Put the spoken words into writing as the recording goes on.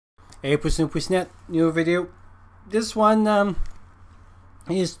Hey, Pusnet, new video. This one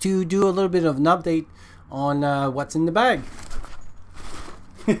is to do a little bit of an update on what's in the bag.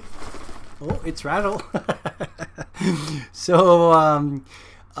 Oh, it's rattle. So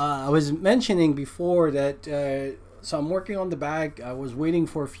I was mentioning before that so I'm working on the bag. I was waiting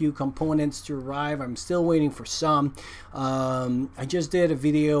for a few components to arrive. I'm still waiting for some. I just did a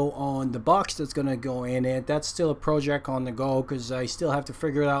video on the box that's gonna go in it. That's still a project on the go because I still have to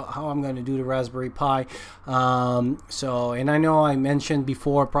figure out how I'm going to do the Raspberry Pi. And I know I mentioned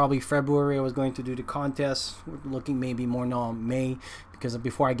before, probably February I was going to do the contest. We're looking maybe more now May, because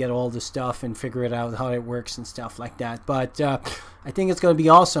before I get all the stuff and figure it out how it works and stuff like that. But I think it's going to be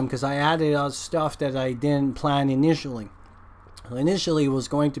awesome because I added stuff that I didn't plan initially. Initially it was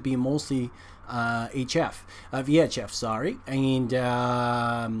going to be mostly VHF, sorry, and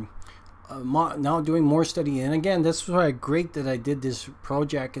now doing more study. And again, that's why great that I did this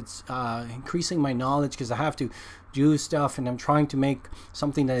project. It's increasing my knowledge because I have to do stuff, and I'm trying to make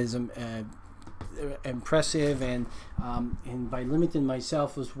something that is impressive, and by limiting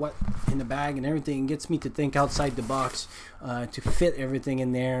myself with what in the bag and everything, it gets me to think outside the box to fit everything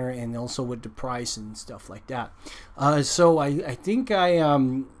in there, and also with the price and stuff like that. So I think I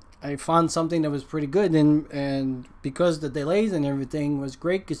found something that was pretty good, and because the delays and everything was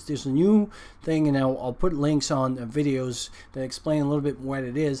great, because there's a new thing, and I'll put links on videos that explain a little bit what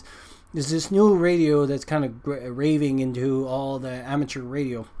it is. There's this new radio that's kind of raving into all the amateur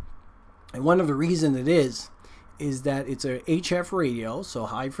radio. And one of the reasons it is that it's a HF radio, so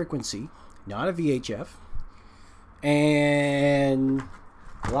high frequency, not a VHF. And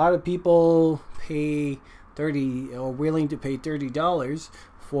a lot of people pay willing to pay $30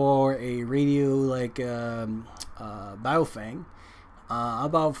 for a radio like Baofeng,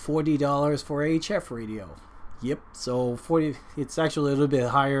 about $40 for a HF radio. Yep, so it's actually a little bit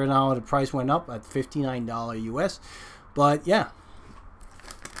higher now. The price went up at $59 US, but yeah.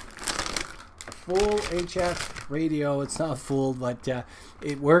 Full HF radio. It's not full, but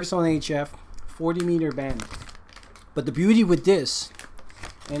it works on HF, 40-meter band. But the beauty with this,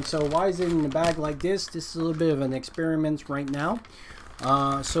 and so why is it in a bag like this? This is a little bit of an experiment right now.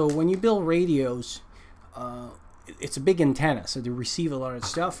 So when you build radios, it's a big antenna, so they receive a lot of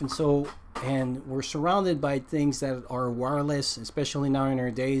stuff, and we're surrounded by things that are wireless, especially now in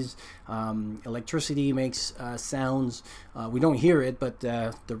our days. Electricity makes sounds. We don't hear it, but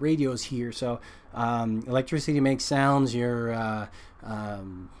the radio's here. So electricity makes sounds.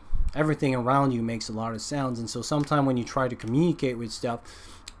 Everything around you makes a lot of sounds, and so sometimes when you try to communicate with stuff,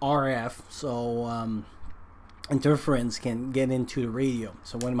 RF, so interference can get into the radio.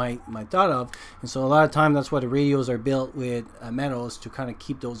 So what I thought of, and so a lot of time that's why the radios are built with metals, to kind of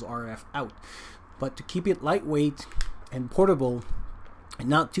keep those RF out. But to keep it lightweight and portable and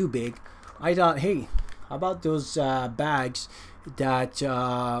not too big, I thought, hey, how about those bags that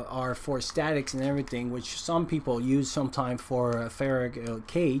are for statics and everything, which some people use sometimes for a ferric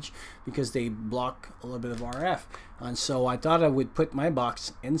cage because they block a little bit of RF. And so I thought I would put my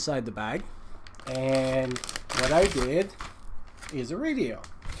box inside the bag, and what I did is a radio.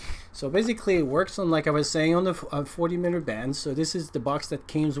 So basically it works on, like I was saying, on the 40-meter band. So this is the box that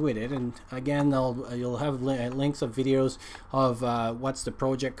comes with it, and again you'll have links of videos of what's the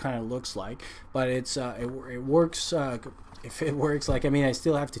project kind of looks like. But it works. If it works, like, I mean, I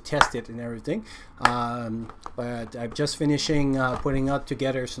still have to test it and everything, but I'm just finishing putting it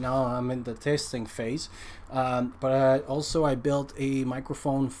together, so now I'm in the testing phase. But also I built a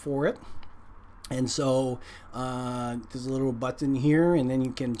microphone for it. And so there's a little button here, and then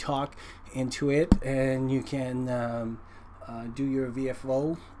you can talk into it, and you can do your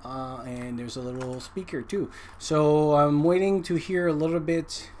VFO, and there's a little speaker too. So I'm waiting to hear a little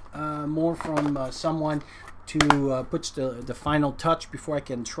bit more from someone to put the final touch before I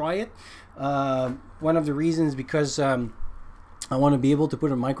can try it. One of the reasons, because I want to be able to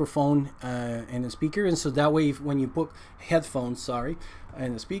put a microphone and a speaker, and so that way when you put headphones, and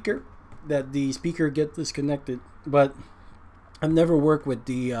a speaker, that the speaker get disconnected. But I've never worked with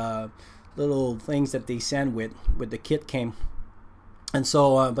the little things that they send with the kit came, and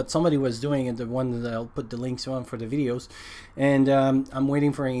so but somebody was doing it, the one that I'll put the links on for the videos, and I'm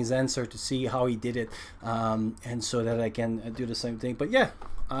waiting for his answer to see how he did it, and so that I can do the same thing. But yeah,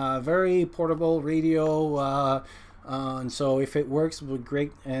 very portable radio, and so if it works, would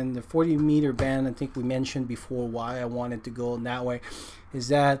great. And the 40-meter band, I think we mentioned before why I wanted to go in that way, is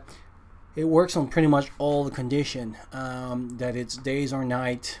that it works on pretty much all the condition, that it's days or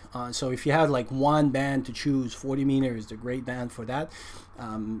night. So if you had like one band to choose, 40 meter is the great band for that,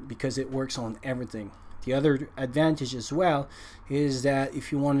 because it works on everything. The other advantage as well is that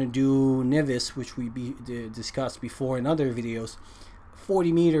if you want to do Nivis, which we discussed before in other videos,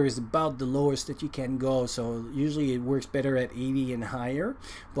 40 meters is about the lowest that you can go. So usually it works better at 80 and higher,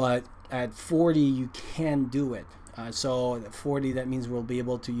 but at 40 you can do it. So at 40, that means we'll be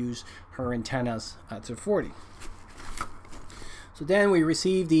able to use her antennas to 40. So then we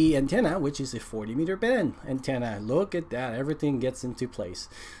receive the antenna, which is a 40-meter band antenna. Look at that, everything gets into place.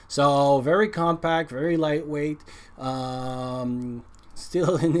 So very compact, very lightweight.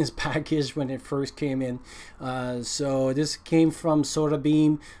 Still in this package when it first came in. So this came from Soda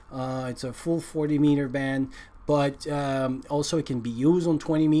Beam. It's a full 40-meter band, but also it can be used on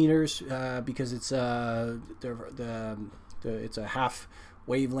 20 meters because it's it's a half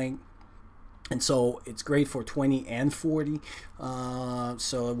wavelength. And so it's great for 20 and 40.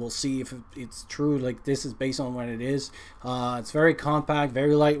 So we'll see if it's true. Like, this is based on what it is. It's very compact,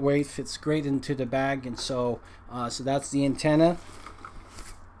 very lightweight, fits great into the bag. And so so that's the antenna.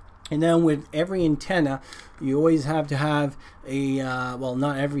 And then with every antenna, you always have to have a well,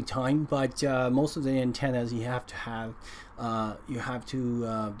 not every time, but most of the antennas you have to have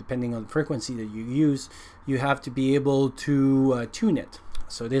depending on the frequency that you use, you have to be able to tune it.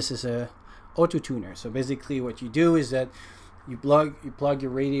 So this is a auto tuner. So basically what you do is that you plug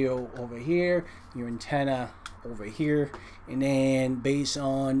your radio over here, your antenna over here, and then based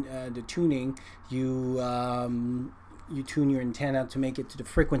on the tuning, you tune your antenna to make it to the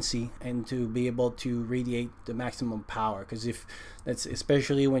frequency and to be able to radiate the maximum power. Because if that's,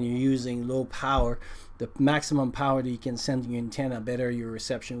 especially when you're using low power, the maximum power that you can send to your antenna, better your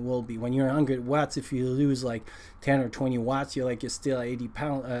reception will be. When you're 100 watts, if you lose like 10 or 20 watts, you're still at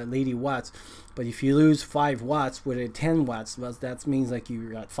 80 watts. But if you lose 5 watts with a 10 watts, well, that means like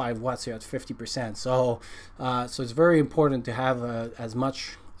you're at 5 watts, you're at 50%. So so it's very important to have as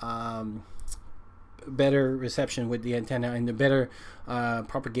much better reception with the antenna and the better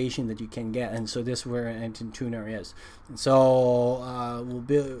propagation that you can get. And so this is where an antenna tuner is. And so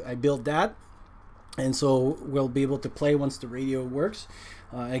I built that, and so we'll be able to play once the radio works.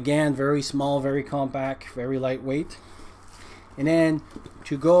 Again, very small, very compact, very lightweight. And then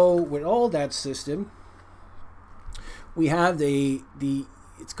to go with all that system, we have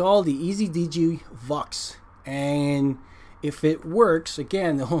it's called the EasyDG Vox. And if it works,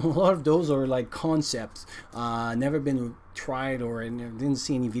 again, a lot of those are like concepts, never been tried, or didn't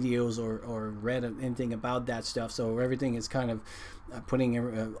see any videos or read anything about that stuff. So everything is kind of putting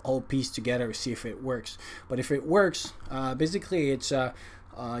a whole piece together to see if it works. But if it works, basically it's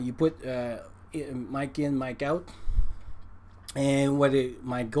you put mic in, mic out. And what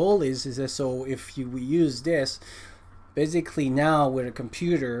my goal is that, so if we use this, basically now with a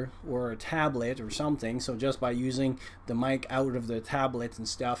computer or a tablet or something, so just by using the mic out of the tablet and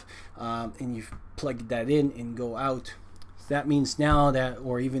stuff, and you plug that in and go out, so that means now that,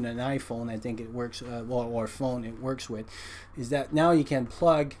 or even an iPhone, I think it works, or phone it works with, is that now you can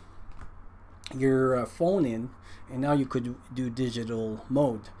plug your phone in, and now you could do digital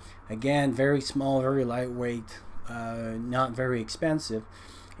mode. Again, very small, very lightweight, not very expensive.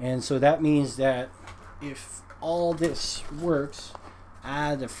 And so that means that if all this works,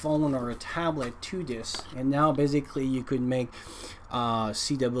 add a phone or a tablet to this, and now basically you could make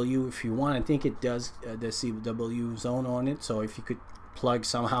CW if you want. I think it does the CW zone on it, so if you could plug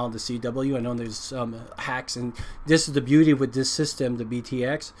somehow the CW, I know there's some hacks, and this is the beauty with this system, the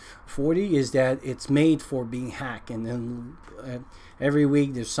bitx 40, is that it's made for being hacked. And then every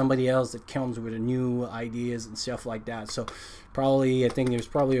week there's somebody else that comes with a new ideas and stuff like that. So probably, I think there's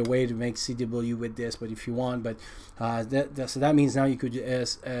probably a way to make CW with this, but if you want, but so that means now you could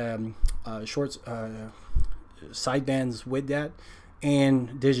short sidebands with that,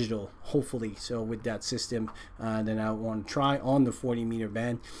 and digital, hopefully. So with that system, then I want to try on the 40-meter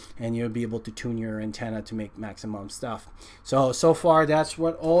band, and you'll be able to tune your antenna to make maximum stuff. So far that's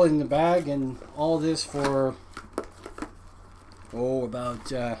what all in the bag, and all this for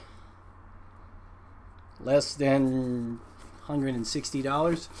about less than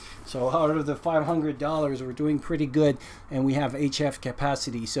 $160. So out of the $500, we're doing pretty good, and we have HF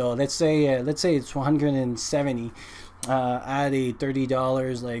capacity. So let's say it's 170. Add a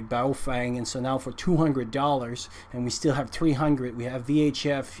 $30 like Baofeng, and so now for $200, and we still have 300. We have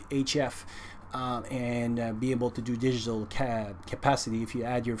VHF, HF, and be able to do digital capacity if you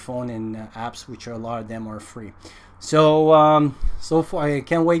add your phone and apps, which are, a lot of them are free. So far, I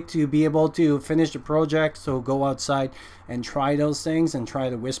can't wait to be able to finish the project. So go outside and try those things and try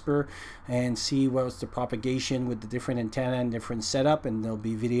to whisper and see what's the propagation with the different antenna and different setup, and there'll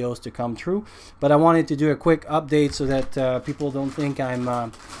be videos to come through. But I wanted to do a quick update so that people don't think I'm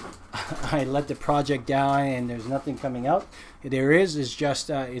I let the project die and there's nothing coming out. There is. It's just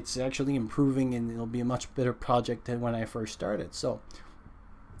it's actually improving, and it'll be a much better project than when I first started. So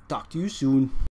talk to you soon.